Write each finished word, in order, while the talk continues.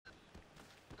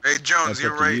Hey Jones, That's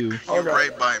you're up to right. you. You're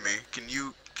right by me. Can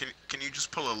you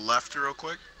just pull a left real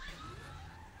quick?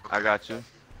 Okay. I got you.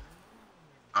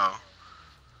 Oh.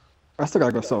 I still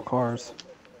gotta go sell cars.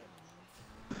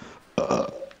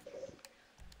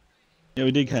 Yeah,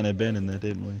 we did kind of abandon that,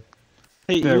 didn't we?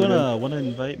 Hey, Yeah, you we wanna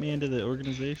invite me into the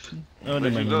organization? Oh, Where'd never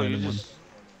you mind, go? never You mind, never mind. just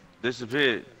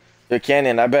disappeared. Yo,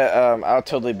 Canyon, I bet I'll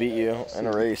totally beat you in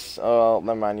a race. Oh,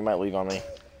 never mind, you might leave on me.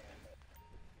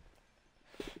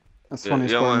 That's Yeah, funny, you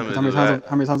don't want Spartan. him to do that.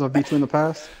 How many times I've beat you in the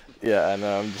past? Yeah, I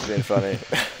know, I'm just being funny.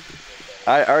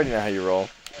 I already know how you roll.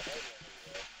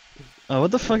 Oh,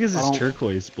 what the fuck is I this don't-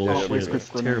 turquoise I don't bullshit? waste That's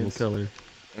a quick terrible grenades. color.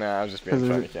 Nah, I was just being Because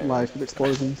funny, there's Canyon. life with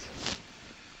explosions.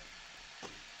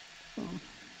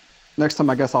 Next time,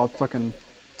 I guess I'll fucking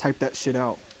type that shit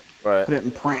out. Right. Put it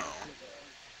in print.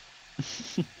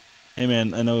 Hey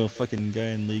man, I know a fucking guy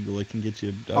in legal. I can get you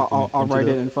a I'll, document. I'll write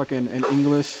printed it up. in fucking in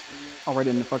English. I'll write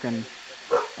it in fucking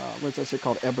what's that shit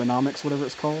called? Ebonomics, whatever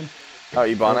it's called. Oh,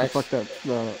 Whatever the Ebonics? fuck that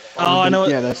the. Oh, I know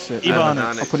it. Yeah, that shit.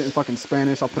 Ebonics. I'll put it in fucking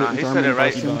Spanish. I'll put it Nah, in he said German. it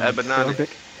right. Russian, Ebonics. Arabic.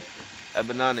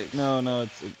 Ebononics. No,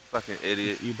 it's Fucking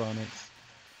idiot. Ebonics.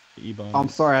 Ebonics. I'm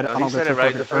sorry, I No, he don't go said to it right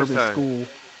fucking the first urban time. school.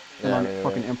 Yeah, And me I'm neither.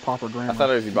 fucking improper grammar. I thought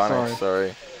it was I'm Ebonics,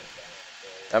 sorry.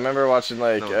 I remember watching,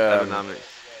 like, No, Ebonomics.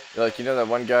 like, you know that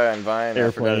one guy on Vine?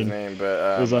 I forgot his Airplane. name,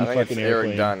 but It was on I think it's fucking Eric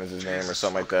Airplane. Dunn is his name or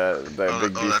something like that. That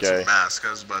big beef that's guy. Mask. I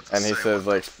was about to And he say, says,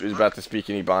 what like, the he's fuck? about to speak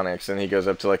in Ebonics, and he goes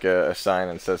up to, like, a sign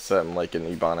and says something, like, in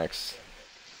Ebonics.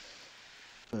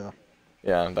 Yeah.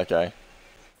 Yeah, that guy.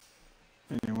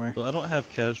 Anyway. Well, I don't have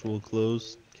casual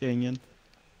clothes, Canyon.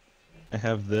 I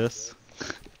have this.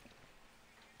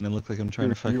 And it looks like I'm trying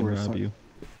to fucking wear rob some- you.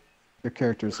 Your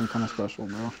character is some kind of special,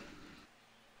 bro.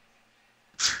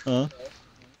 Huh?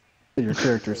 Your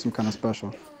character is some kind of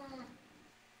special.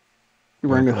 You're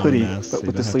wearing a Put on hoodie, mask so but you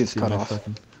with the don't have to sleeves see cut my off.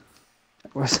 fucking-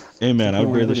 What? Hey man, I would You're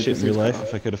wear wearing a this hoodie shit with in real the life sleeves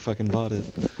if I could have fucking bought it.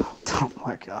 cut off. Oh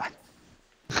my god.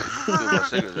 You got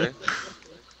cigarettes, right?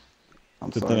 I'm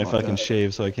But sorry then I about fucking that.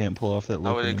 shave so I can't pull off that How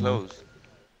look are they anymore. closed?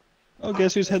 Oh,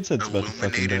 guess whose headset's about to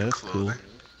fucking die? Illuminated That's cool. clothing.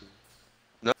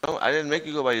 No, I didn't make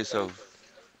you go by yourself.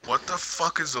 What the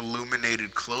fuck is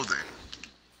illuminated clothing?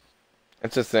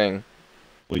 It's a thing.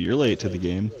 Well, you're late to the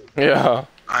game. Yeah.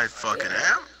 I fucking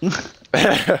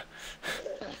am.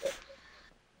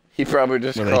 He probably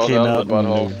just Well, they crawled came out out of the and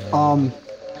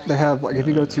butthole. They have, like, if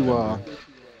you go to,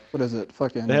 what is it?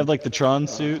 Fucking. they have like the Tron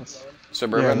suits,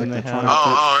 Suburban? Yeah, and like they the have, Tron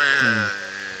Oh, yeah.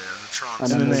 The Tron.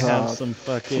 And and then they there's, have some some of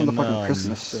fucking, the fucking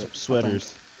Christmas shit, I think.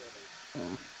 sweaters.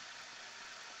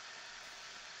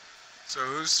 So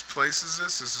whose place is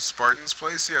this? Is this Spartan's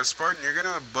place? Yeah, Spartan, you're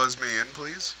gonna buzz me in,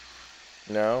 please?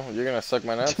 No, you're gonna suck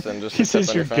my nuts and just He accept says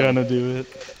on you're your phone. gonna do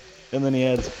it, and then he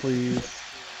adds please,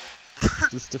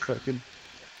 just to fucking.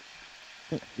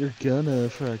 You're gonna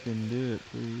fucking do it,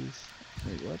 please.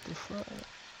 Like what the fuck?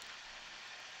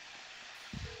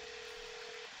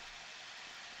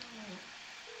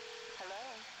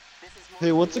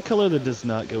 Hey, what's a color that does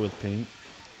not go with paint?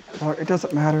 It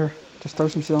doesn't matter. Just throw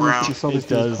some shit on Brown. and sell these It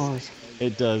dudes does. cars.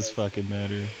 It does fucking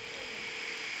matter.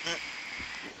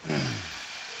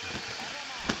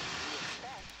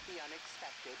 The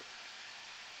unexpected.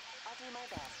 I'll do my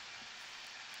best.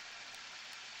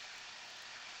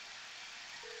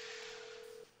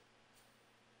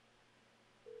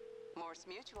 Morse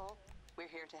Mutual, we're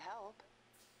here to help.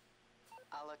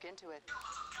 I'll look into it.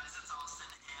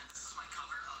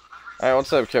 Alright,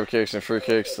 what's up, Cupcakes and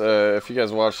Fruitcakes? If you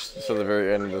guys watched to the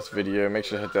very end of this video, make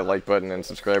sure to hit that like button and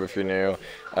subscribe if you're new.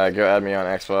 Go add me on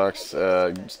Xbox.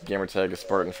 Gamertag is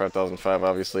Spartan5005,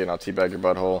 obviously, and I'll teabag your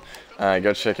butthole.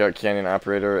 Go check out Canyon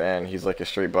Operator, and he's like a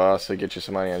straight boss. He'll get you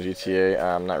some money on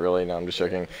GTA. Not really, no, I'm just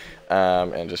joking.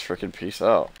 And just freaking peace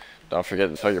out. Don't forget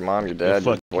to tell your mom, your dad,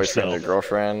 your fuck boyfriend, your yourself.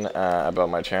 girlfriend about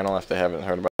my channel if they haven't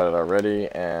heard about it already.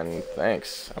 And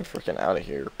thanks. I'm freaking out of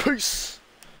here. Peace!